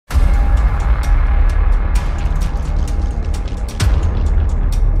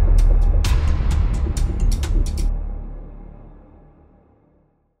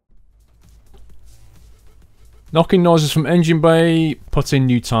Knocking noises from engine bay. Put in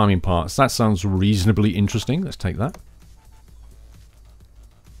new timing parts. That sounds reasonably interesting. Let's take that.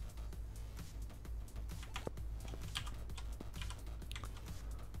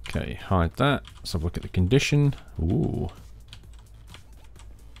 Okay, hide that. Let's have a look at the condition. Ooh.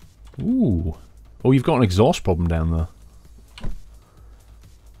 Ooh. Oh, you've got an exhaust problem down there.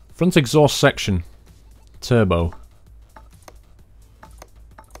 Front exhaust section. Turbo.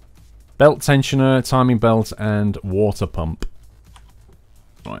 Belt tensioner, timing belt, and water pump.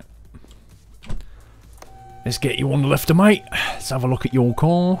 Right. Let's get you on the lifter, mate. Let's have a look at your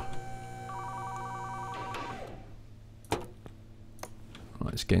car. Right,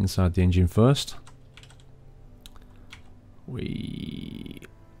 let's get inside the engine first.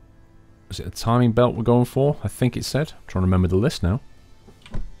 Is it a timing belt we're going for? I think it said. I'm trying to remember the list now.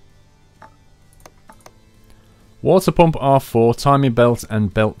 Water pump R4, timing belt,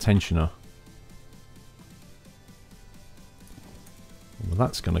 and belt tensioner. Well,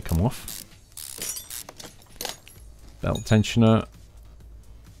 that's going to come off. Belt tensioner.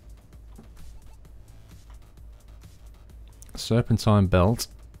 Serpentine belt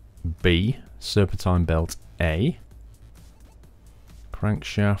B. Serpentine belt A.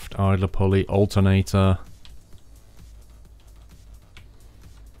 Crankshaft, idler pulley, alternator.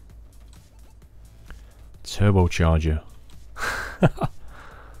 Turbocharger. The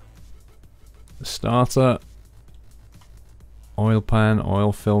starter. Oil pan,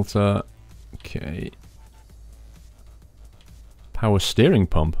 oil filter. Okay. Power steering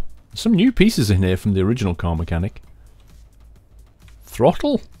pump. Some new pieces in here from the original car mechanic.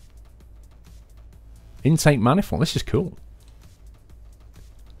 Throttle. Intake manifold. This is cool.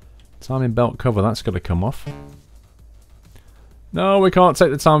 Timing belt cover. That's got to come off. No, we can't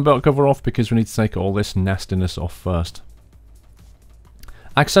take the timing belt cover off because we need to take all this nastiness off first.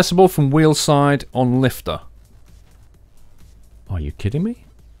 Accessible from wheel side on lifter. Are you kidding me?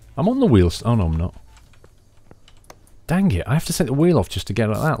 I'm on the wheels. Oh no, I'm not. Dang it, I have to take the wheel off just to get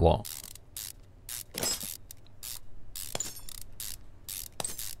at that lot.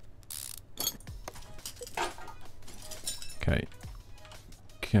 Okay.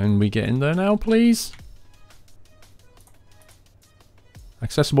 Can we get in there now, please?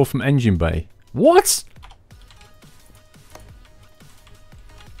 Accessible from engine bay. What?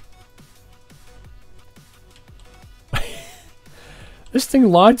 This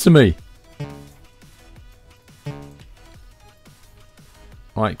thing lied to me.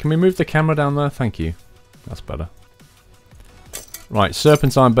 Right, can we move the camera down there? Thank you. That's better. Right,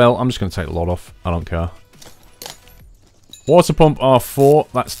 serpentine belt. I'm just going to take the lot off. I don't care. Water pump R4.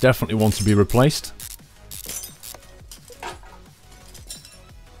 That's definitely one to be replaced.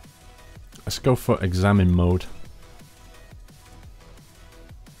 Let's go for examine mode.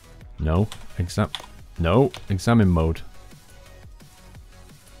 No. No. Examine mode.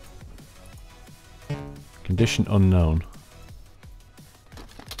 Condition unknown.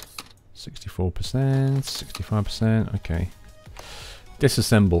 64%, 65%, okay.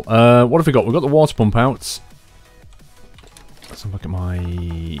 Disassemble. What have we got? We've got the water pump out. Let's have a look at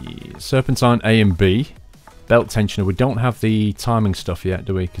my serpentine A and B. Belt tensioner. We don't have the timing stuff yet,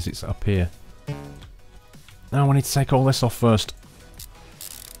 do we? Because it's up here. Now we need to take all this off first.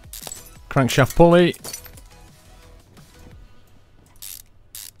 Crankshaft pulley.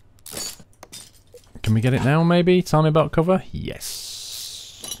 Can we get it now, maybe? Timing belt cover?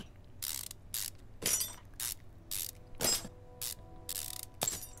 Yes.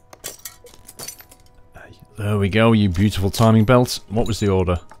 There we go, you beautiful timing belt. What was the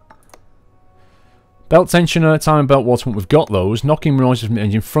order? Belt tensioner, timing belt, water pump. We've got those. Knocking noises from the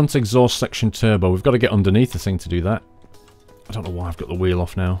engine. Front exhaust section turbo. We've got to get underneath the thing to do that. I don't know why I've got the wheel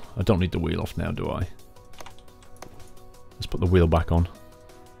off now. I don't need the wheel off now, do I? Let's put the wheel back on.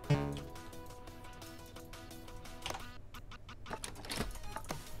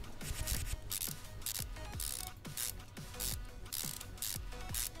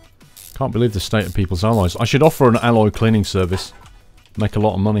 Can't believe the state of people's alloys. I should offer an alloy cleaning service. Make a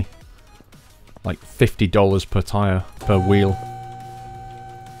lot of money. Like $50 per tyre, per wheel.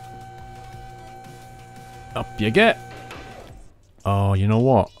 Up you get. Oh, you know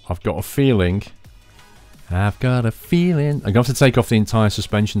what? I've got a feeling. I'm going to have to take off the entire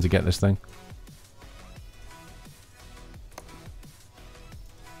suspension to get this thing.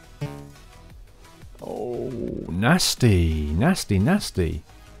 Oh, nasty. Nasty, nasty.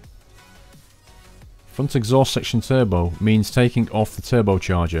 Front exhaust section turbo means taking off the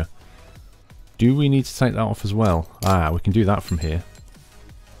turbocharger. Do we need to take that off as well? Ah, we can do that from here.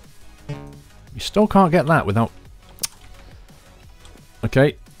 You still can't get that without...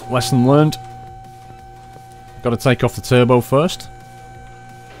 Okay, lesson learned. Got to take off the turbo first.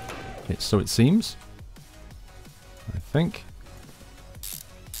 So it seems. I think.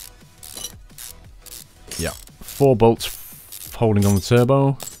 Yeah. 4 bolts holding on the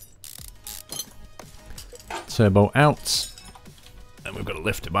turbo. Turbo out. And we've got to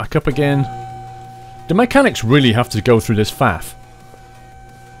lift it back up again. Do mechanics really have to go through this faff?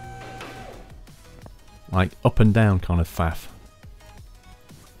 Like up and down kind of faff.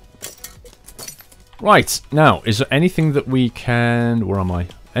 Right, now, is there anything that we can... Where am I?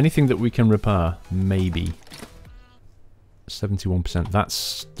 Anything that we can repair? Maybe. 71%.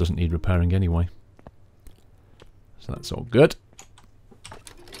 That doesn't need repairing anyway. So that's all good.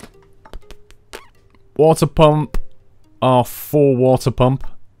 Water pump. R4 water pump.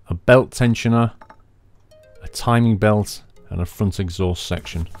 A belt tensioner. A timing belt. And a front exhaust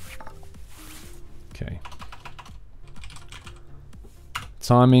section. Okay.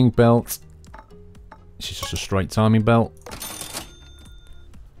 Timing belt. This is just a straight timing belt.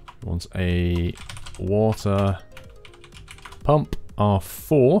 Wants a water pump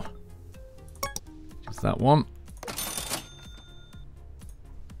R4. Is that one?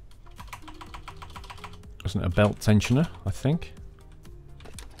 Isn't it a belt tensioner, I think?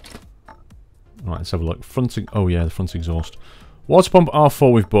 Right, let's have a look. Oh yeah, the front exhaust. Water pump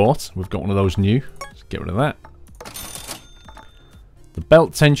R4 we've bought. We've got one of those new. Let's get rid of that. The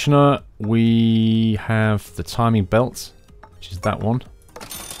belt tensioner, we have the timing belt, which is that one.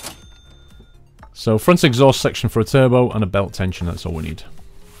 So front exhaust section for a turbo and a belt tensioner, that's all we need.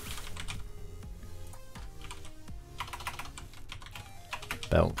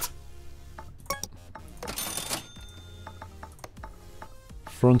 Belt.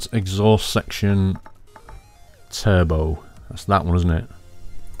 Front exhaust section, turbo. That's that one, isn't it?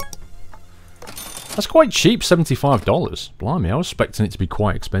 That's quite cheap, $75. Blimey, I was expecting it to be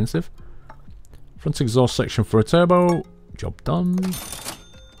quite expensive. Front exhaust section for a turbo. Job done.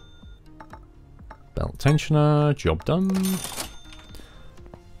 Belt tensioner. Job done.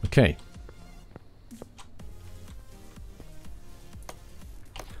 Okay.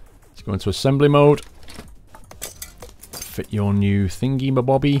 Let's go into assembly mode. Fit your new thingy, my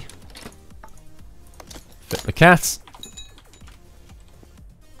bobby. Fit the cat.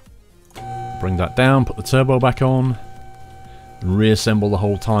 Bring that down, put the turbo back on, and reassemble the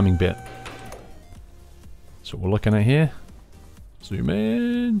whole timing bit. That's what we're looking at here. Zoom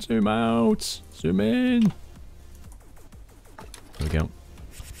in, zoom out, zoom in. There we go.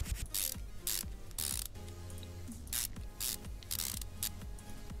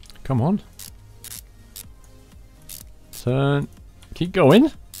 Come on. Turn. Keep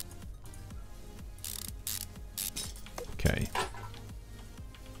going. Okay.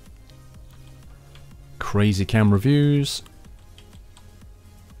 Crazy camera views.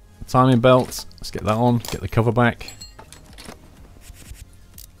 Timing belt. Let's get that on. Get the cover back.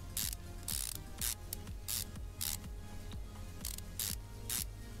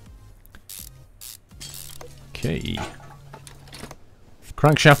 Okay.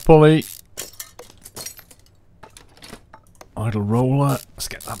 Crankshaft pulley. Idle roller. Let's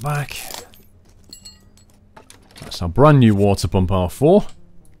get that back. That's our brand new water pump R4.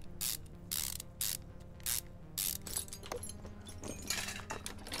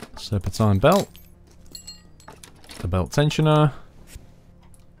 Serpentine belt. The belt tensioner.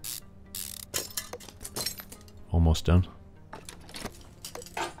 Almost done.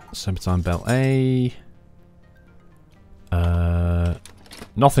 Serpentine belt A.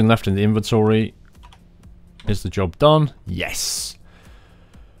 Nothing left in the inventory. Is the job done? Yes.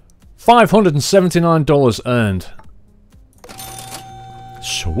 $579 earned.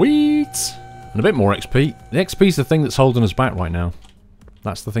 Sweet. And a bit more XP. The XP is the thing that's holding us back right now.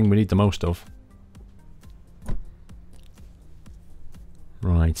 That's the thing we need the most of.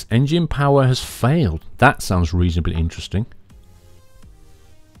 Right. Engine power has failed. That sounds reasonably interesting.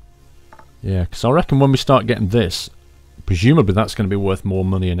 Yeah, because I reckon when we start getting this, presumably that's going to be worth more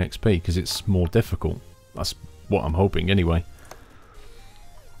money in XP because it's more difficult. That's what I'm hoping anyway.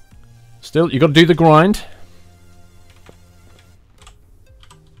 Still, you got to do the grind.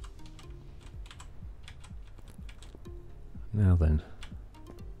 Now then.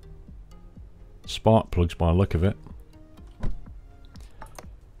 Spark plugs by the look of it.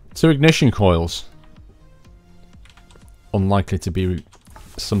 2 ignition coils. Unlikely to be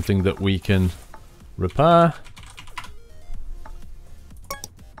something that we can repair.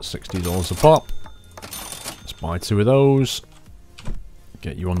 $60 a pop. Let's buy 2 of those.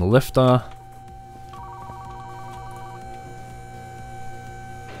 Get you on the lifter.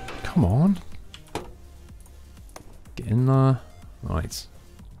 Come on. Get in there. Right.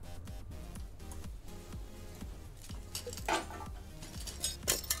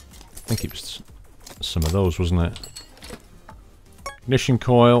 think it was some of those, wasn't it? Ignition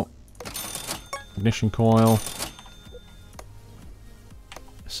coil. Ignition coil.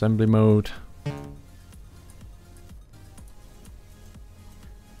 Assembly mode.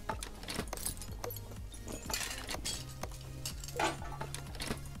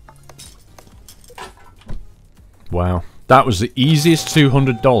 Wow. That was the easiest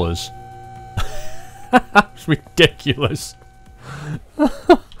 $200. That's ridiculous.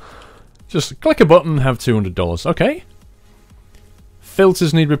 Just click a button and have $200. Okay.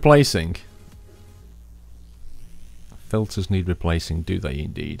 Filters need replacing. Filters need replacing, do they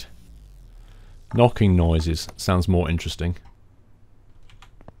indeed? Knocking noises. Sounds more interesting.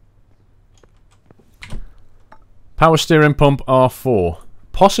 Power steering pump R4.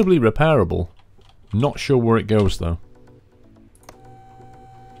 Possibly repairable. Not sure where it goes though.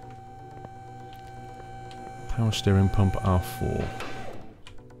 Power steering pump R4.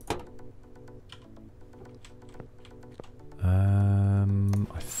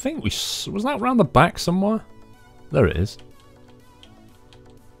 I think was that around the back somewhere? There it is.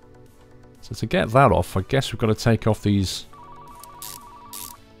 So to get that off, I guess we've got to take off these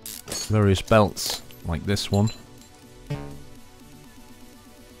various belts, like this one.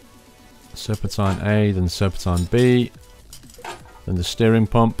 Serpentine A, then serpentine B, then the steering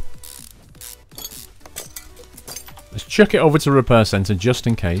pump. Let's chuck it over to the repair centre just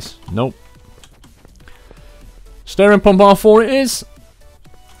in case. Nope. Steering pump R4 it is.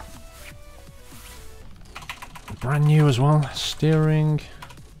 Brand new as well. Steering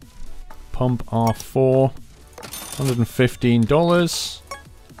pump R4. $115.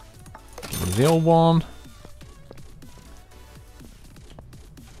 Get rid of the old one.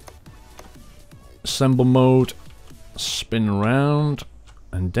 Assemble mode. Spin around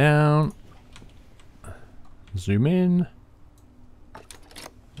and down. Zoom in.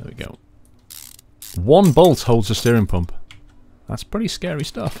 There we go. One bolt holds the steering pump. That's pretty scary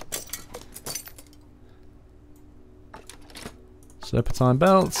stuff. Serpentine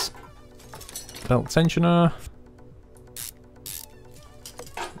belts. Belt tensioner.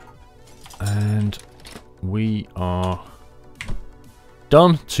 And we are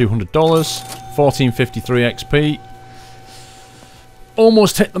done. $200. 1453 XP.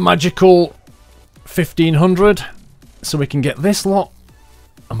 Almost hit the magical 1500. So we can get this lot.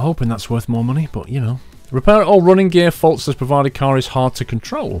 I'm hoping that's worth more money, but you know. Repair all running gear faults this provided car is hard to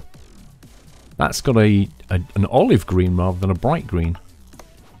control. That's got an olive green rather than a bright green.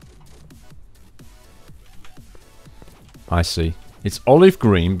 I see. It's olive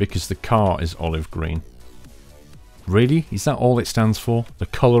green because the car is olive green. Really? Is that all it stands for? The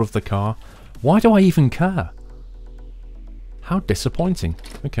colour of the car? Why do I even care? How disappointing.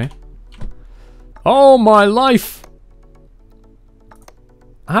 Okay. Oh my life!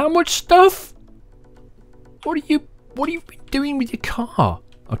 How much stuff? What are you doing with your car?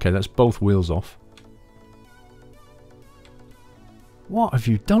 Okay, that's both wheels off. What have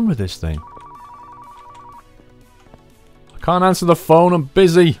you done with this thing? I can't answer the phone, I'm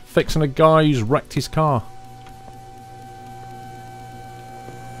busy fixing a guy who's wrecked his car.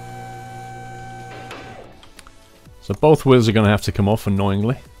 So both wheels are going to have to come off,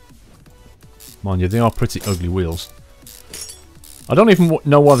 annoyingly. Mind you, they are pretty ugly wheels. I don't even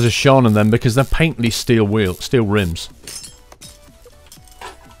know why there's a shine on them because they're painted steel rims.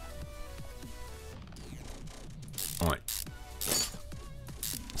 Alright.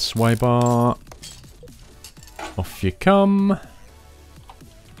 Sway bar. Off you come. I'm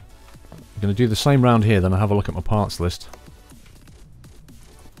going to do the same round here, then I'll have a look at my parts list.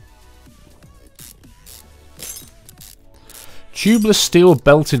 Tubeless steel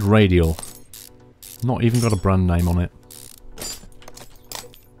belted radial. Not even got a brand name on it.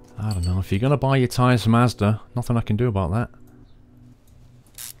 I don't know, if you're going to buy your tyres from Mazda, nothing I can do about that.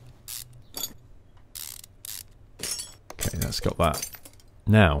 Okay, that's got that.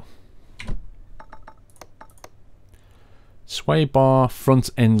 Now. Sway bar front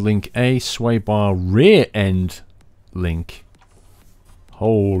end link A, sway bar rear end link.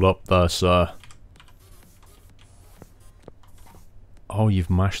 Hold up there, sir. Oh, you've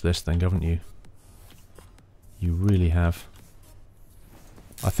mashed this thing, haven't you? You really have.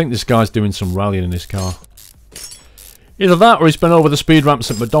 I think this guy's doing some rallying in his car. Either that or he's been over the speed ramps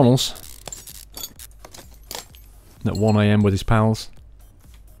at McDonald's. At 1 AM with his pals.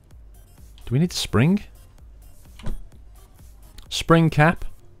 Do we need a spring? Spring cap.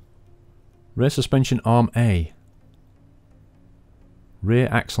 Rear suspension arm A. Rear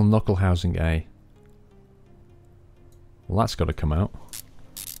axle knuckle housing A. Well, that's got to come out.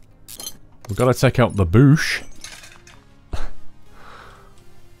 We've got to take out the bush.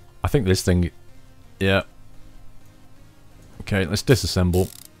 I think this thing... Yeah. Okay, let's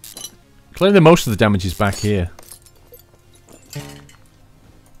disassemble. Clearly most of the damage is back here.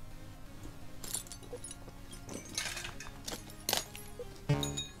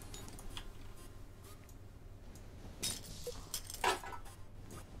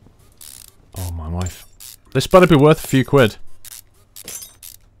 Oh my life. This better be worth a few quid.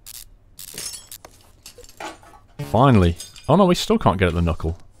 Finally. Oh no, we still can't get at the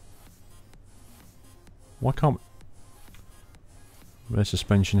knuckle. Why can't we? Rear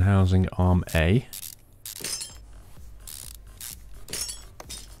suspension housing, arm A.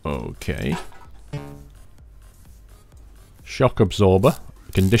 Okay. Shock absorber,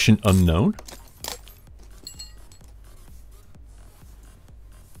 condition unknown.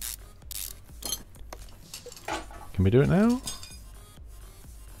 Can we do it now?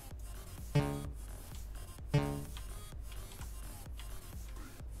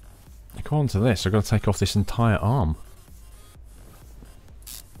 According to this, I've got to take off this entire arm.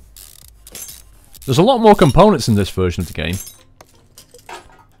 There's a lot more components in this version of the game.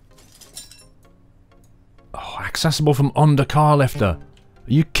 Oh, accessible from under car lifter. Are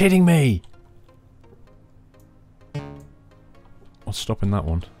you kidding me? What's stopping that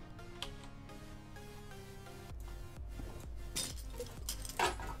one?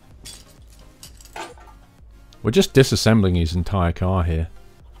 We're just disassembling his entire car here.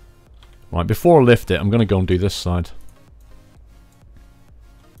 Right, before I lift it, I'm going to go and do this side.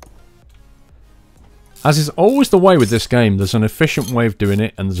 As is always the way with this game, there's an efficient way of doing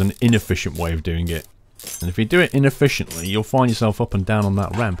it and there's an inefficient way of doing it. And if you do it inefficiently, you'll find yourself up and down on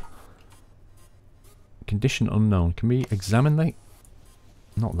that ramp. Condition unknown. Can we examine that?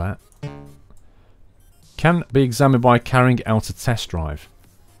 Not that. Can be examined by carrying out a test drive.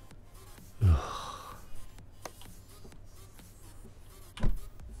 Ugh.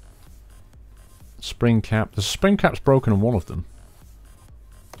 Spring cap. The spring cap's broken on one of them.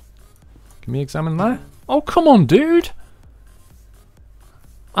 Can we examine that? Oh, come on, dude!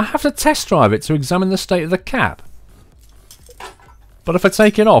 I have to test drive it to examine the state of the cap. But if I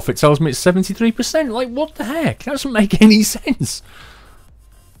take it off, it tells me it's 73%. Like, what the heck? That doesn't make any sense.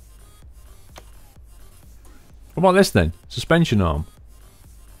 What about this then? Suspension arm.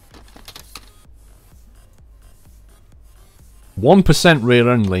 1% rear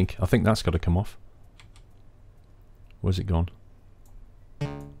end link. I think that's got to come off. Where's it gone?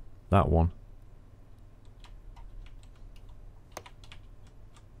 That one.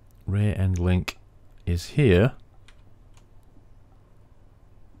 Rear end link is here.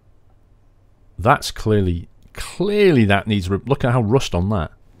 That's clearly that needs... Look at how rust on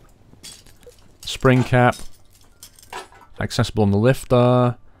that. Spring cap. Accessible on the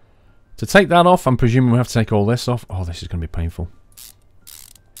lifter. To take that off, I'm presuming we have to take all this off. Oh, this is going to be painful.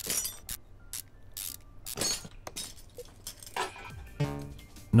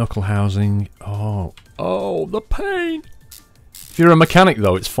 Knuckle housing. Oh, the pain. If you're a mechanic,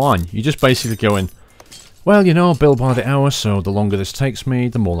 though, it's fine. You just basically go in, well, you know, bill by the hour, so the longer this takes me,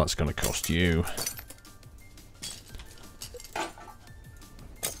 the more that's going to cost you.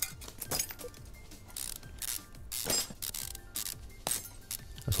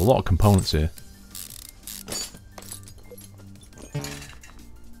 There's a lot of components here.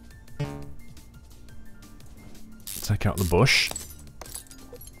 Take out the bush.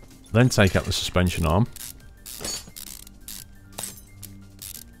 Then take out the suspension arm.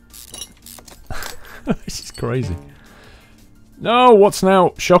 This is crazy. No, what's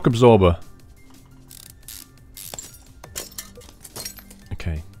now? Shock absorber.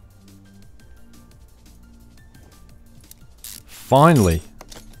 Okay. Finally.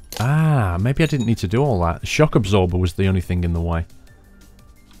 Ah, maybe I didn't need to do all that. The shock absorber was the only thing in the way.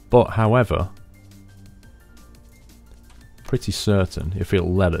 But, however... pretty certain if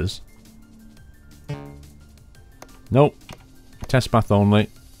it'll let us. Nope. Test path only.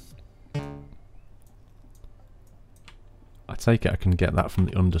 I take it I can get that from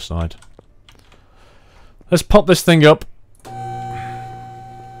the underside. Let's pop this thing up.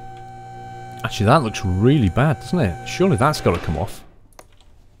 Actually, that looks really bad, doesn't it? Surely that's got to come off.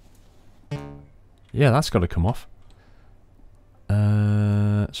 Yeah, that's got to come off.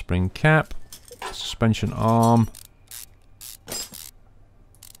 Spring cap. Suspension arm.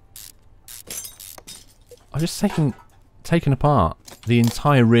 I've just taken apart the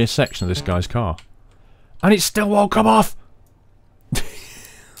entire rear section of this guy's car. And it still won't come off!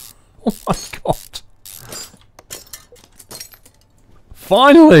 Oh my god.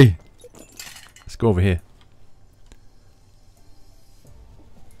 Finally! Let's go over here.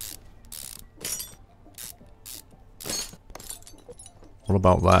 What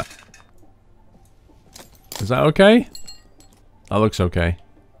about that? Is that okay? That looks okay.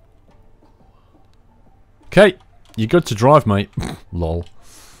 Okay, you're good to drive, mate. Lol.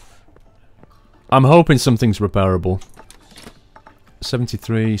 I'm hoping something's repairable.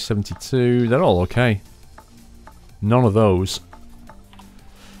 73, 72, they're all okay. None of those.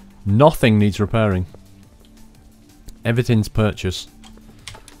 Nothing needs repairing. Everything's purchased.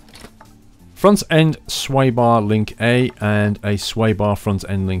 Front end sway bar link A and a sway bar front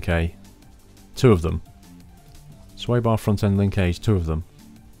end link A. Two of them. Sway bar front end link A is two of them.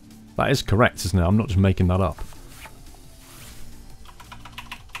 That is correct, isn't it? I'm not just making that up.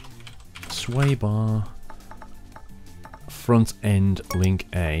 Sway bar front end link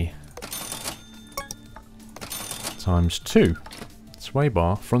A times 2. Sway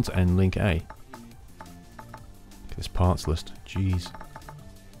bar front end link A. Look at this parts list. Jeez.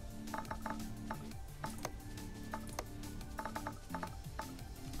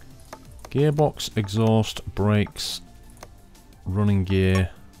 Gearbox, exhaust, brakes, running gear.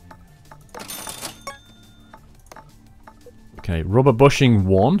 Okay, rubber bushing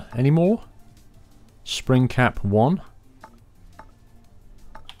 1 anymore? Spring cap 1.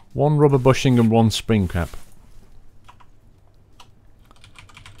 1 rubber bushing and 1 spring cap.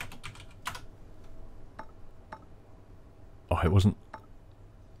 Oh, it wasn't...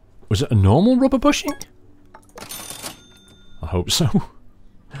 Was it a normal rubber bushing? I hope so.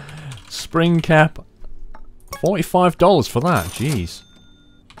 Spring cap. $45 for that, jeez.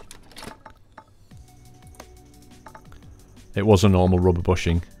 It was a normal rubber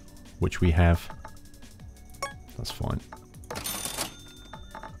bushing, which we have. That's fine.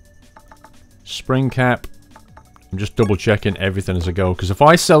 Spring cap. I'm just double checking everything as I go, because if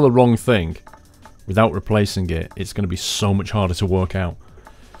I sell the wrong thing without replacing it, it's going to be so much harder to work out.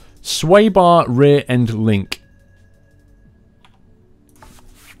 Sway bar rear end link.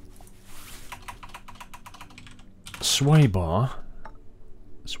 Sway bar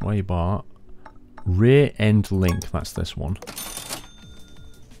rear end link. That's this one.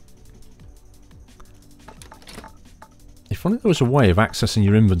 If only there was a way of accessing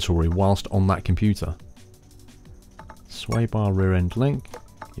your inventory whilst on that computer. Sway bar rear end link.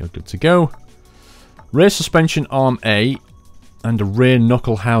 You're good to go. Rear suspension arm A and a rear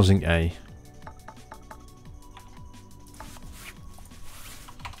knuckle housing A.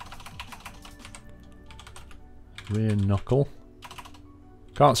 Rear knuckle.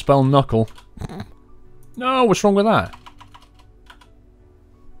 Can't spell knuckle. No, what's wrong with that?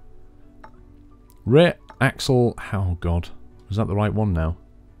 Rear axle. Oh god. Was that the right one now?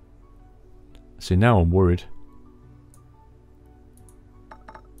 See, now I'm worried.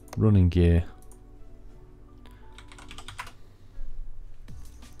 Running gear.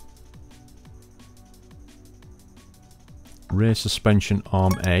 Rear suspension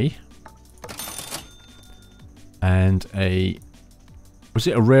arm A. And a... Was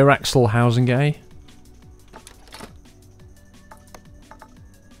it a rear axle housing A?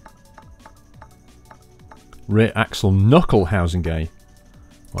 Rear axle knuckle housing A.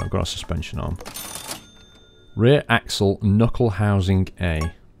 Well, I've got a suspension arm. Rear axle knuckle housing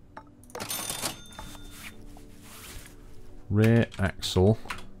A. Rear axle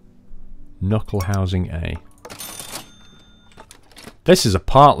knuckle housing A. This is a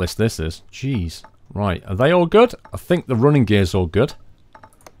part list, this is. Jeez. Right, are they all good? I think the running gear's all good.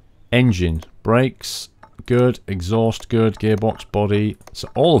 Engine, brakes, good. Exhaust, good. Gearbox, body. So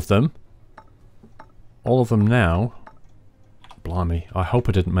all of them. All of them now. Blimey, I hope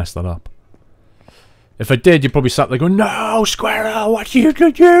I didn't mess that up. If I did, you probably sat there going, no, Squirrel, what did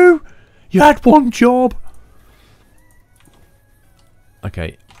you do? You had one job.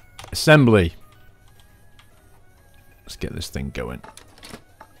 Okay, assembly. Let's get this thing going.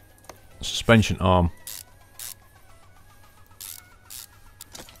 Suspension arm.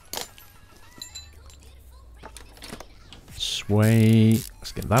 Sway.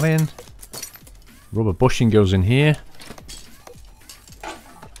 Let's get that in. Rubber bushing goes in here.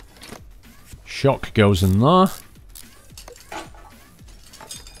 Shock goes in there.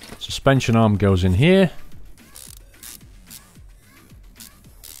 Suspension arm goes in here.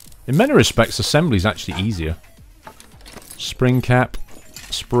 In many respects, assembly is actually easier. Spring cap,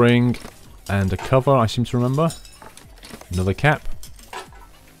 spring, and a cover, I seem to remember. Another cap.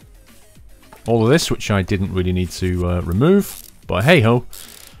 All of this, which I didn't really need to remove, but hey-ho.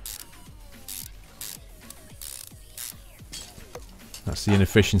 That's the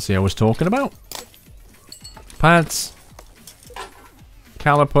inefficiency I was talking about. Pads.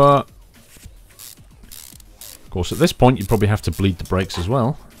 Caliper. Of course, at this point, you'd probably have to bleed the brakes as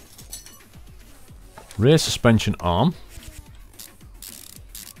well. Rear suspension arm.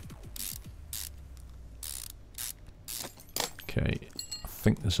 Okay, I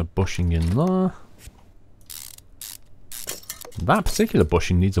think there's a bushing in there. That particular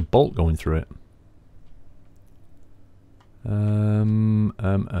bushing needs a bolt going through it.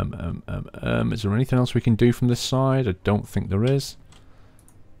 Is there anything else we can do from this side? I don't think there is.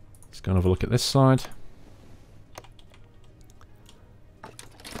 Let's go and have a look at this side.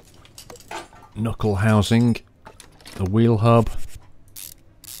 Knuckle housing. The wheel hub.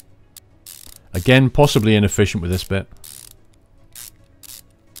 Again, possibly inefficient with this bit.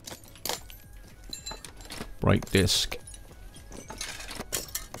 Brake disc.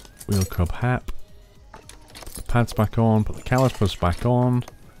 Wheel hub hap. Put the pads back on. Put the calipers back on.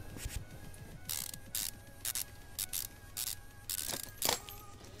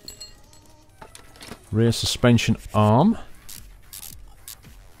 Rear suspension arm.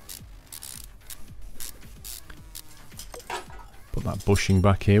 Put that bushing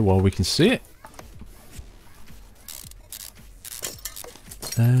back here while we can see it.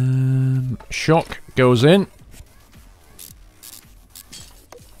 Shock goes in.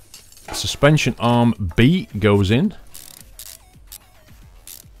 Suspension arm B goes in.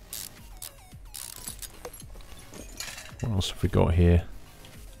 What else have we got here?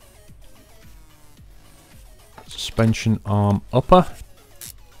 Suspension arm upper.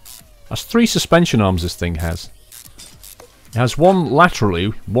 That's 3 suspension arms this thing has. It has one laterally,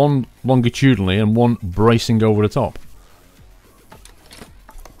 one longitudinally, and one bracing over the top.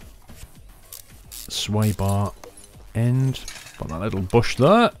 Sway bar end. Put that little bush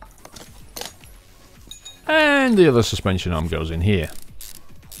there. And the other suspension arm goes in here.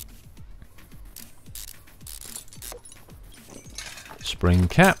 Spring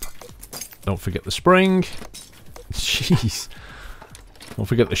cap. Don't forget the spring. Jeez. Don't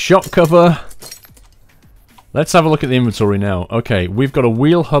forget the shock cover. Let's have a look at the inventory now. Okay, we've got a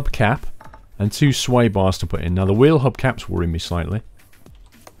wheel hub cap and 2 sway bars to put in. Now the wheel hub cap's worrying me slightly.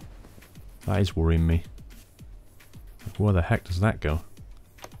 That is worrying me. Where the heck does that go?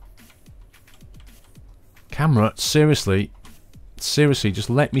 Camera, seriously. Seriously, just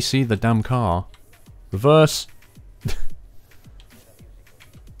let me see the damn car. Reverse.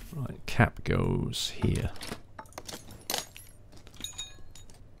 Right, cap goes here.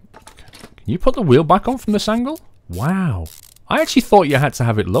 Can you put the wheel back on from this angle? Wow. I actually thought you had to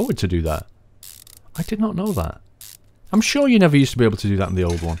have it lowered to do that. I did not know that. I'm sure you never used to be able to do that in the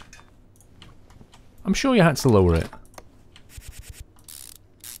old one. I'm sure you had to lower it.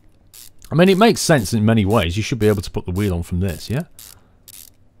 I mean, it makes sense in many ways. You should be able to put the wheel on from this, yeah?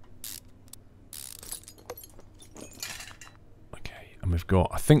 Okay, and we've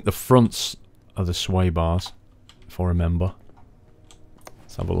got... I think the fronts are the sway bars, if I remember.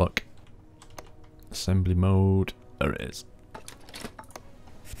 Let's have a look. Assembly mode. There it is.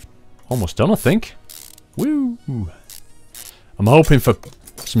 Almost done, I think. Woo! I'm hoping for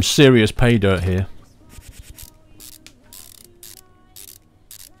some serious pay dirt here.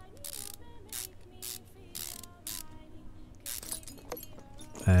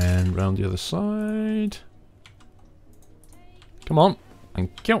 And round the other side. Come on.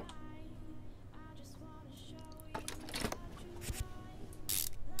 Thank you.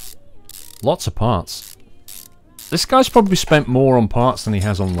 Lots of parts. This guy's probably spent more on parts than he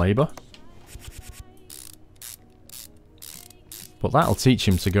has on labour. But that'll teach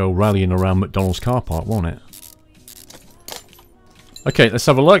him to go rallying around McDonald's car park, won't it? Okay, let's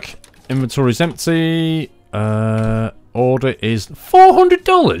have a look. Inventory's empty. Order is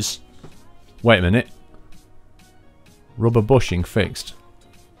 $400. Wait a minute. Rubber bushing fixed.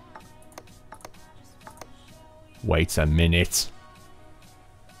 Wait a minute.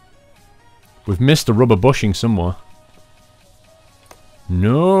 We've missed a rubber bushing somewhere.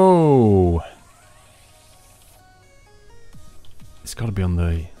 No. It's got to be on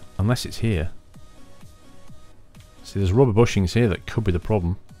the... Unless it's here. See, there's rubber bushings here that could be the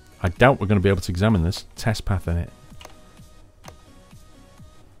problem. I doubt we're going to be able to examine this. Test path in it.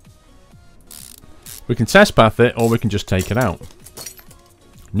 We can test path it, or we can just take it out.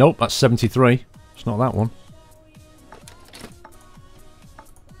 Nope, that's 73. It's not that one.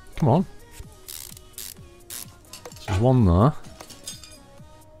 Come on. There's one there.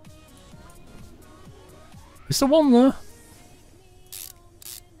 Is there one there?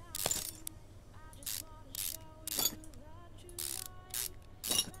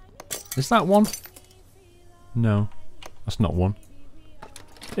 Is that one? No, that's not one.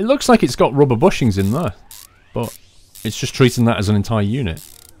 It looks like it's got rubber bushings in there, but it's just treating that as an entire unit.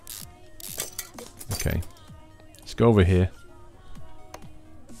 Okay, let's go over here.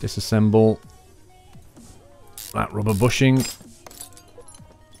 Disassemble that rubber bushing.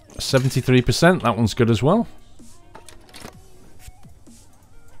 73%, that one's good as well.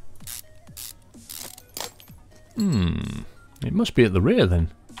 It must be at the rear then.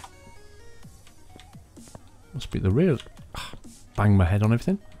 Must be at the rear. Bang my head on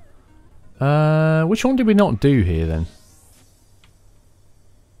everything. Which one did we not do here then?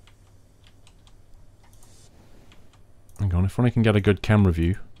 Hang on, if only I can get a good camera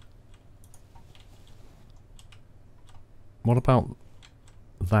view. What about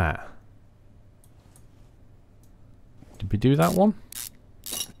that? Did we do that one?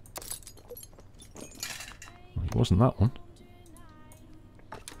 It wasn't that one.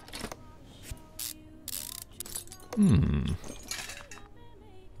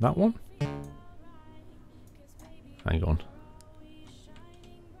 That one? Hang on.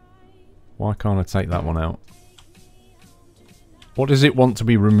 Why can't I take that one out? What does it want to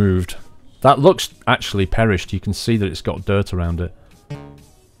be removed? That looks actually perished. You can see that it's got dirt around it.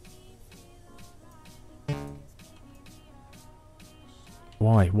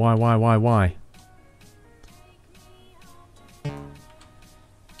 Why? Why?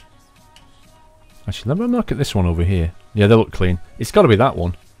 Actually, let me look at this one over here. Yeah, they look clean. It's got to be that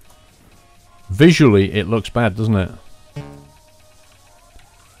one. Visually, it looks bad, doesn't it?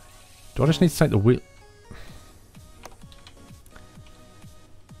 Do I just need to take the wheel?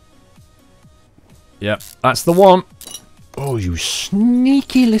 Yep, that's the one. Oh, you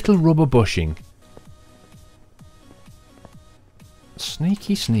sneaky little rubber bushing.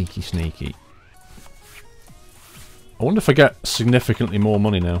 Sneaky, sneaky, sneaky. I wonder if I get significantly more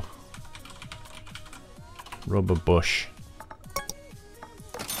money now. Rubber bush.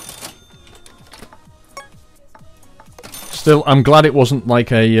 Still, I'm glad it wasn't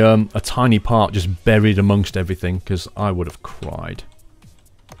like a tiny part just buried amongst everything, because I would have cried.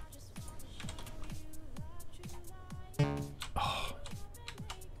 Oh.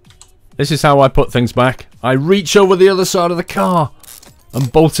 This is how I put things back. I reach over the other side of the car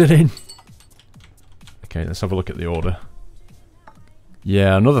and bolt it in. Okay, let's have a look at the order.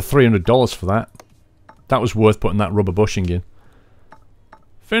 Yeah, another $300 for that. That was worth putting that rubber bushing in.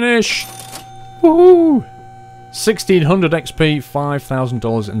 Finish! Woohoo! 1600 XP,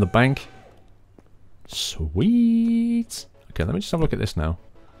 $5,000 in the bank. Sweet! Okay, let me just have a look at this now.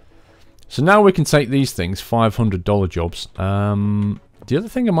 So now we can take these things, $500 jobs. The other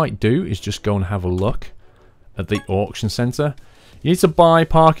thing I might do is just go and have a look at the auction center. You need to buy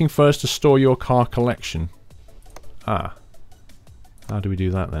parking first to store your car collection. Ah. How do we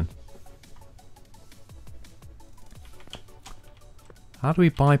do that then? How do we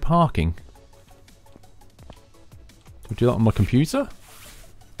buy parking? Do we do that on my computer?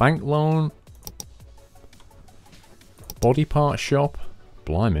 Bank loan. Body part shop.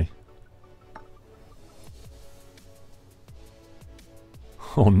 Blimey.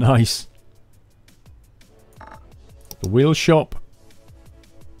 Oh, nice. The wheel shop.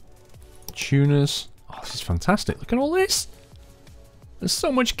 Tuners. Oh, this is fantastic. Look at all this. There's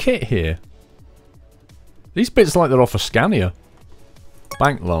so much kit here. These bits like they're off a Scania.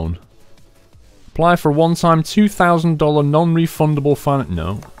 Bank loan. Apply for a one-time $2,000 non-refundable finance.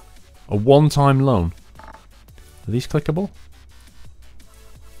 No. A one-time loan. Are these clickable?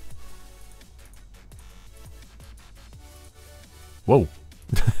 Whoa.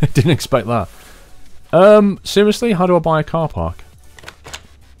 Didn't expect that. Seriously? How do I buy a car park?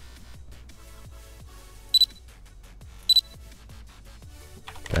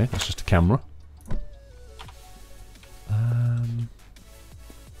 Okay, that's just a camera.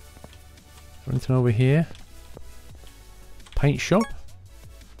 Anything over here? Paint shop?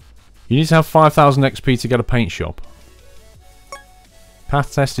 You need to have 5,000 XP to get a paint shop.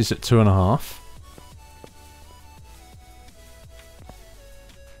 Path test is at 2.5.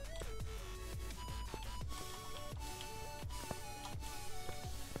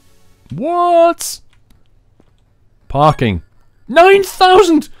 What? Parking.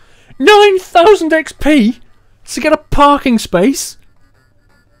 9,000! 9,000 XP to get a parking space?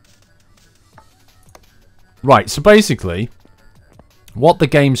 Right, so basically, what the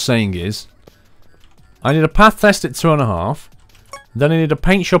game's saying is, I need a path test at 2.5, then I need a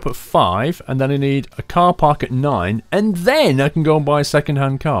paint shop at 5, and then I need a car park at 9, and then I can go and buy a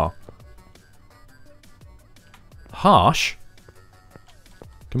second-hand car. Harsh.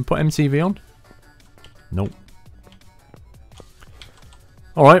 Can we put MTV on? Nope.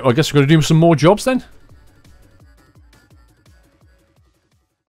 Alright, well, I guess we're going to do some more jobs then.